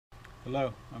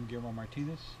Hello, I'm Guillermo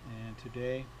Martinez, and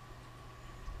today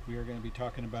we are going to be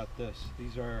talking about this.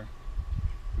 These are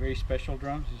very special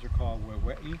drums. These are called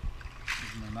Huehuetl.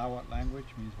 In the Nahuatl language,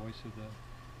 means voice of the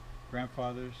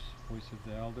grandfathers, voice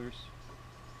of the elders.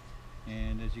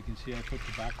 And as you can see, I put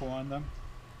tobacco on them.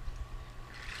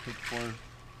 Put 4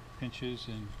 pinches,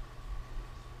 and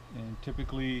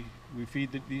typically we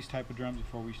feed these type of drums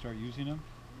before we start using them.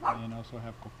 And also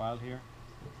have copal here.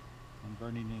 I'm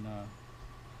burning in a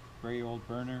very old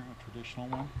burner, a traditional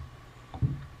one.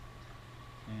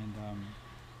 And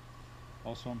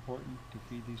also important to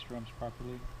feed these drums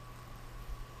properly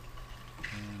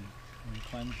and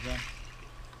cleanse them.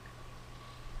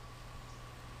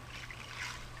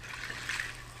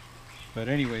 But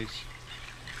anyways,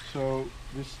 so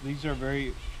these are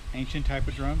very ancient type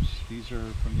of drums. These are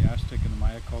from the Aztec and the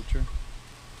Maya culture.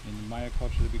 In the Maya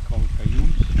culture, they'd be called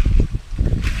cayums.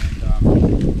 And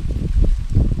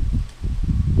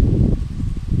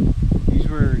these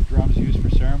were drums used for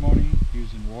ceremony,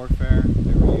 used in warfare.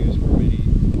 They were used for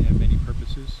many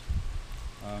purposes.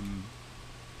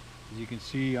 As you can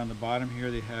see on the bottom here,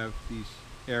 they have these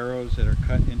arrows that are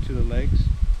cut into the legs,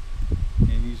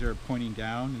 and these are pointing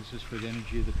down. This is for the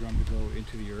energy of the drum to go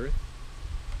into the earth.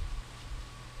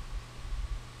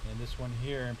 And this one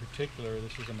here in particular,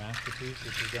 this is a masterpiece.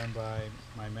 This is done by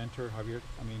my mentor,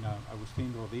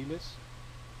 Agustin Rodiles.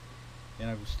 And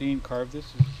Agustin carved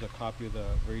this. This is a copy of the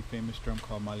very famous drum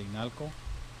called Malinalco.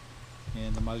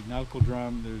 And the Malinalco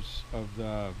drum, there's of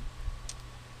the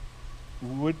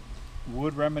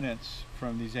wood remnants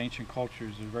from these ancient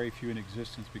cultures. There's very few in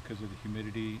existence because of the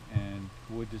humidity, and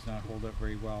wood does not hold up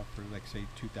very well for, like, say,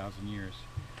 2,000 years.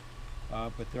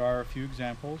 But there are a few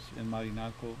examples, and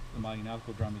Malinalco, the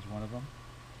Malinalco drum is one of them,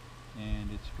 and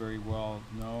it's very well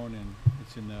known, and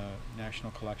it's in the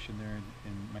national collection there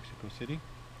in Mexico City.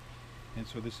 And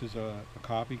so this is a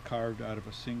copy carved out of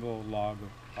a single log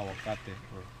of aguacate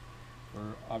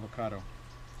or avocado.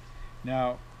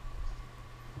 Now,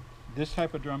 this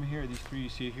type of drum here, these 3 you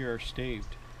see here, are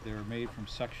staved. They're made from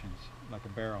sections, like a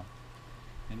barrel.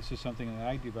 And this is something that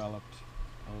I developed,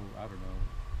 I don't know,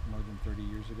 more than 30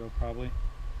 years ago probably,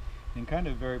 and kind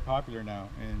of very popular now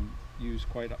and used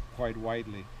quite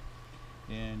widely.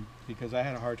 And because I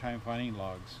had a hard time finding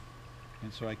logs,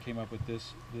 and so I came up with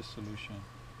this solution.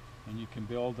 And you can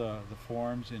build the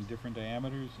forms in different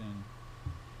diameters,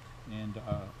 and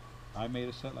I made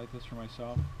a set like this for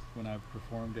myself when I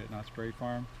performed at Knott's Berry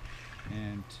Farm.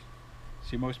 And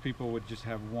see, most people would just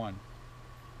have one.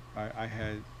 I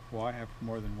have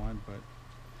more than one, but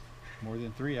more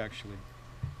than 3 actually.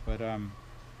 But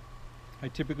I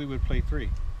typically would play 3,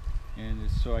 and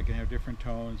it's so I can have different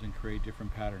tones and create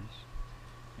different patterns.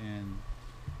 And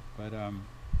but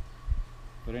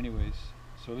anyways,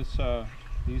 so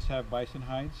these have bison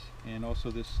hides, and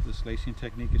also this lacing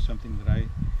technique is something that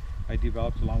I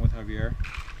developed along with Javier,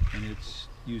 and it's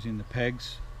using the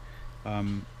pegs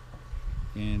and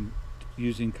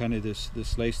using kind of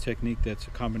this lace technique that's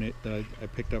a combination that I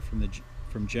picked up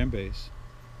from djembes.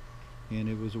 And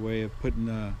it was a way of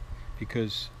putting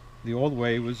because the old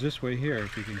way was this way here,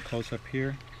 if you can close up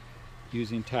here,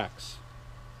 using tacks.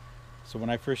 So when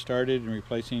I first started and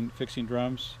fixing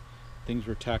drums, things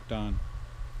were tacked on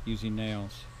using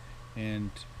nails.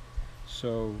 And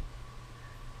so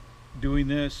doing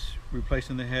this,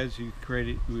 replacing the heads, you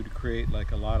would create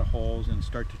like a lot of holes and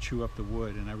start to chew up the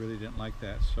wood, and I really didn't like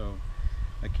that. So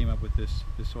I came up with this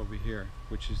over here,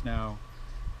 which is now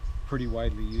pretty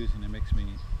widely used, and it makes me,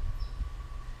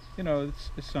 you know,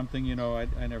 it's something, you know,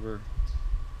 I never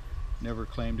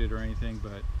claimed it or anything,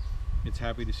 but it's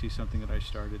happy to see something that I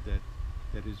started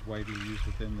that is widely used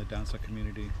within the danza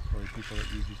community, or people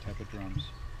that use these type of drums.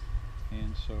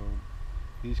 And so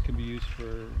these can be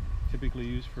typically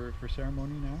used for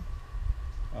ceremony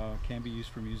now. Can be used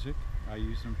for music. I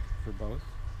use them for both,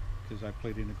 because I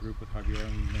played in a group with Javier,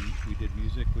 and we did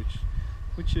music,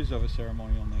 which is of a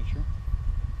ceremonial nature.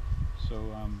 So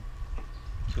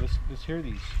let's hear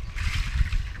these.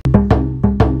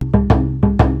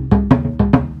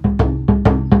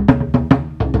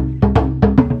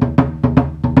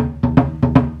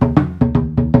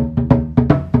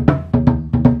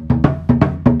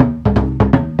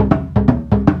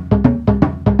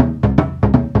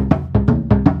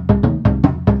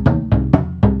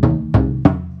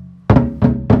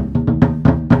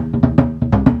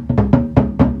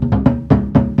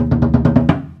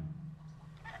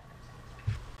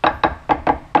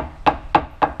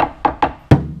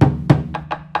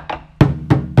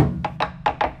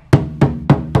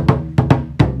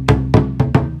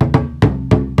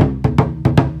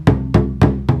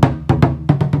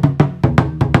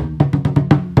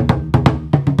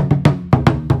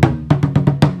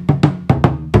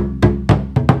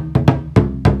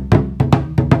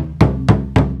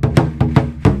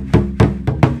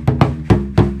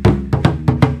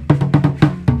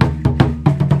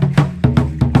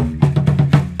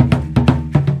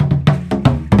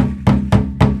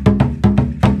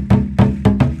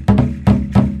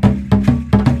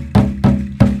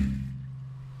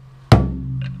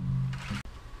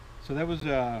 was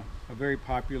a very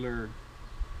popular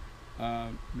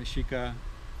Mexica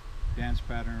dance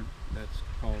pattern that's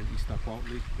called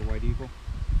Iztacuautli, the White Eagle.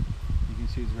 You can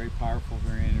see it's very powerful,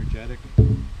 very energetic.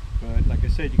 But like I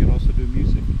said, you could also do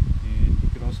music, and you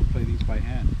could also play these by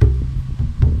hand.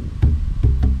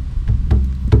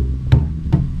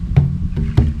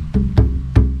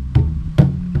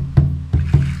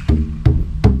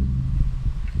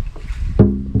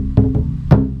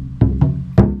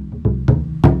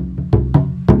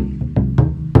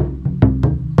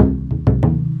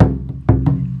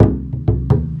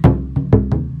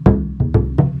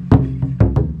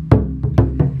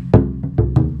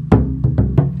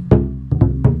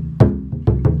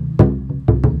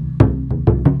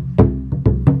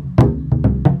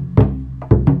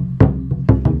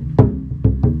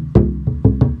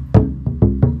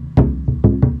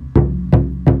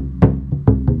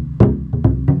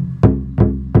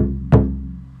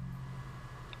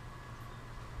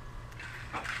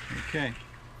 Okay,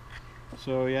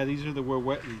 so yeah, these are the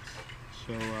Huehuetls.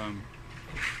 So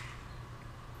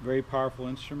very powerful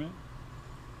instrument,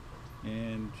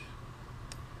 and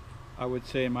I would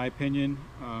say, in my opinion,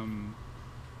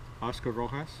 Oscar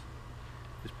Rojas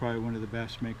is probably one of the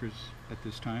best makers at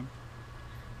this time.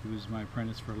 He was my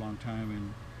apprentice for a long time,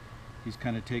 and he's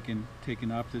kind of taken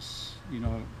up this. You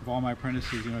know, of all my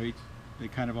apprentices, you know, they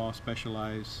kind of all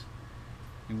specialize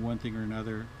in one thing or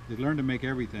another. They learn to make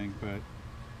everything, but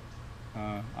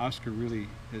Oscar really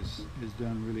has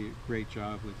done really a great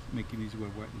job with making these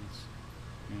Huehuetls,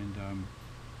 and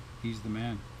he's the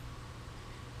man.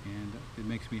 And it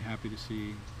makes me happy to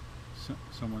see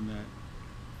someone that,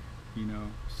 you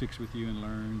know, sticks with you and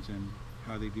learns, and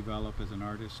how they develop as an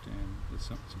artist, and it's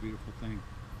a beautiful thing.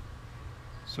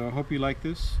 So I hope you like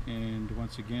this, and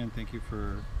once again, thank you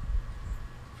for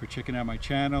checking out my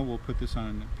channel. We'll put this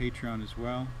on Patreon as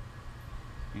well,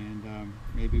 and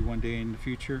maybe one day in the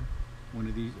future,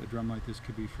 a drum like this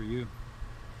could be for you.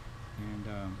 And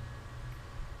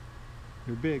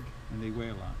they're big and they weigh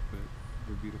a lot, but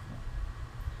they're beautiful.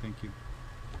 Thank you.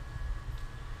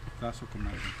 Gracias,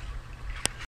 comadre.